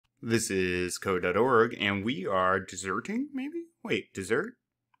This is code.org, and we are deserting, maybe? Wait, dessert?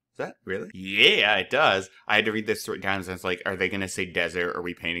 Is that really? Yeah, it does. I had to read this down, and it's like, are they going to say desert? Are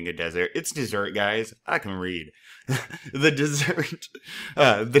we painting a desert? It's dessert, guys. I can read. The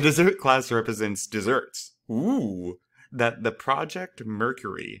dessert class represents desserts. Ooh. The Project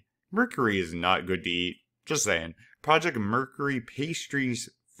Mercury. Mercury is not good to eat. Just saying. Project Mercury Pastries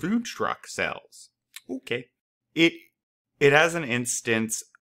food truck sells. Okay. It has an instance.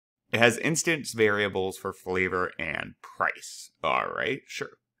 It has instance variables for flavor and price. Alright,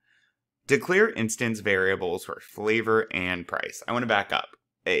 sure. Declare instance variables for flavor and price. I want to back up.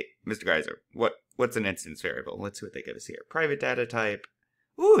 Hey, Mr. Geyser, what's an instance variable? Let's see what they give us here. Private data type.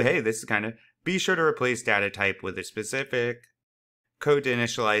 Ooh, hey, this is kind of... Be sure to replace data type with a specific code to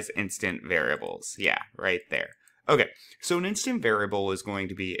initialize instant variables. Yeah, right there. Okay, so an instant variable is going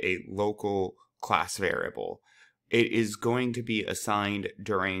to be a local class variable. It is going to be assigned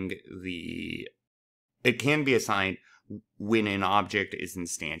during the... It can be assigned when an object is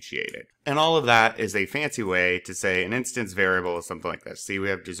instantiated. And all of that is a fancy way to say an instance variable is something like this. See, we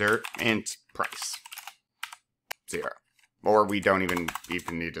have dessert int price. 0. Or we don't even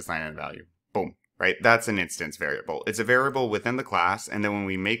need to assign a value. Boom. Right? That's an instance variable. It's a variable within the class, and then when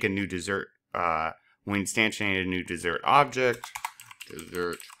we make a new dessert, when we instantiate a new dessert object,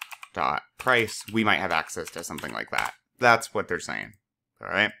 dessert.price, we might have access to something like that. That's what they're saying.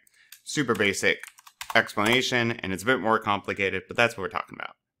 Alright? Super basic explanation, and it's a bit more complicated, but that's what we're talking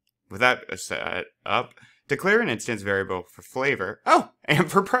about. With that set up, declare an instance variable for flavor. Oh, and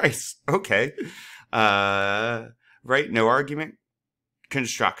for price. Okay. Write no argument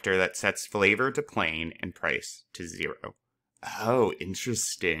constructor that sets flavor to plain and price to 0. Oh,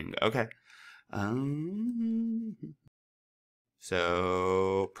 interesting. Okay.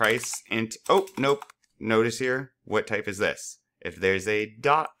 So price int. Oh, nope. Notice here. What type is this? If there's a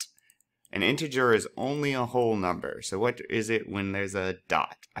dot, an integer is only a whole number. So what is it when there's a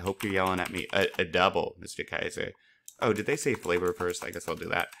dot? I hope you're yelling at me. A double, Mr. Kaiser. Oh, did they say flavor first? I guess I'll do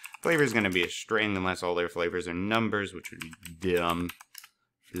that. Flavor is going to be a string unless all their flavors are numbers, which would be dumb.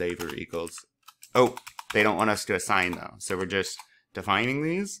 Flavor equals... Oh, they don't want us to assign, though. So we're just defining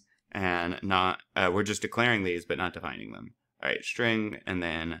these and not... we're just declaring these, but not defining them. All right, string and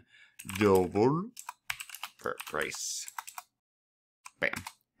then double for price. Bam.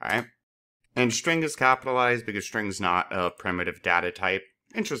 All right. And string is capitalized because string is not a primitive data type.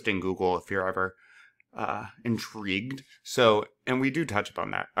 Interesting, Google, if you're ever intrigued. So, and we do touch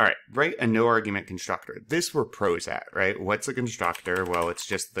upon that. All right, write a no argument constructor. This we're pros at, right? What's a constructor? Well, it's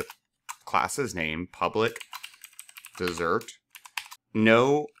just the class's name, public dessert.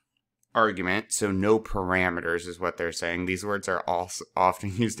 No argument, so no parameters is what they're saying. These words are also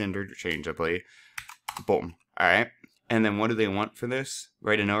often used interchangeably. Boom. All right. And then what do they want for this?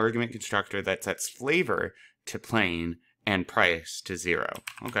 Write a no argument constructor that sets flavor to plain and price to 0.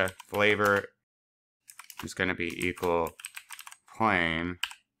 Okay. Flavor is going to be equal plain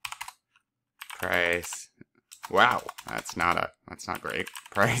price. Wow, that's not great.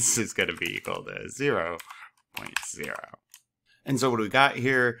 Price is going to be equal to 0.0. And so what do we got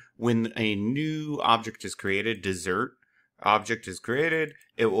here? When a new object is created, dessert object is created,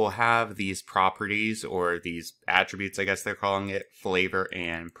 it will have these properties or these attributes, I guess they're calling it, flavor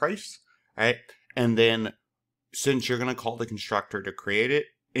and price, right? And then since you're going to call the constructor to create it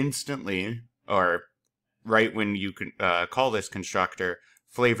instantly, or right when you can call this constructor,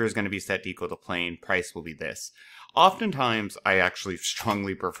 flavor is going to be set to equal to plain, price will be this. Oftentimes, I actually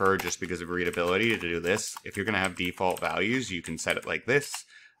strongly prefer, just because of readability, to do this. If you're going to have default values, you can set it like this.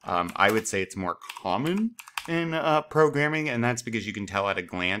 I would say it's more common in programming, and that's because you can tell at a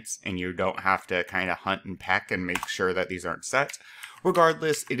glance, and you don't have to kind of hunt and peck and make sure that these aren't set.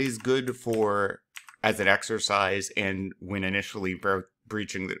 Regardless, it is good for, as an exercise, and when initially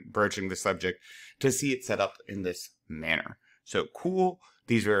broaching the subject, to see it set up in this manner. So cool.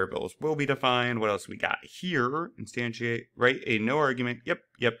 These variables will be defined. What else we got here? Instantiate, right? A no argument. Yep.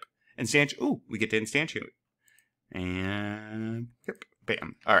 Instantiate. Ooh, we get to instantiate. And yep,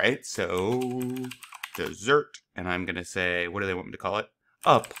 bam. All right, so dessert. And I'm going to say, what do they want me to call it?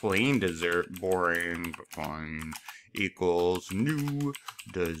 A plain dessert. Boring, but fine. Equals new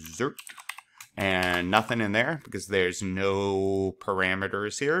dessert. And nothing in there because there's no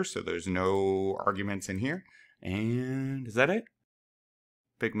parameters here. So there's no arguments in here. And is that it?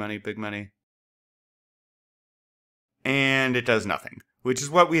 Big money, big money. And it does nothing, which is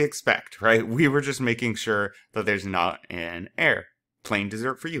what we expect, right? We were just making sure that there's not an error. Plain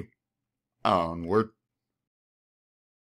dessert for you. Onward.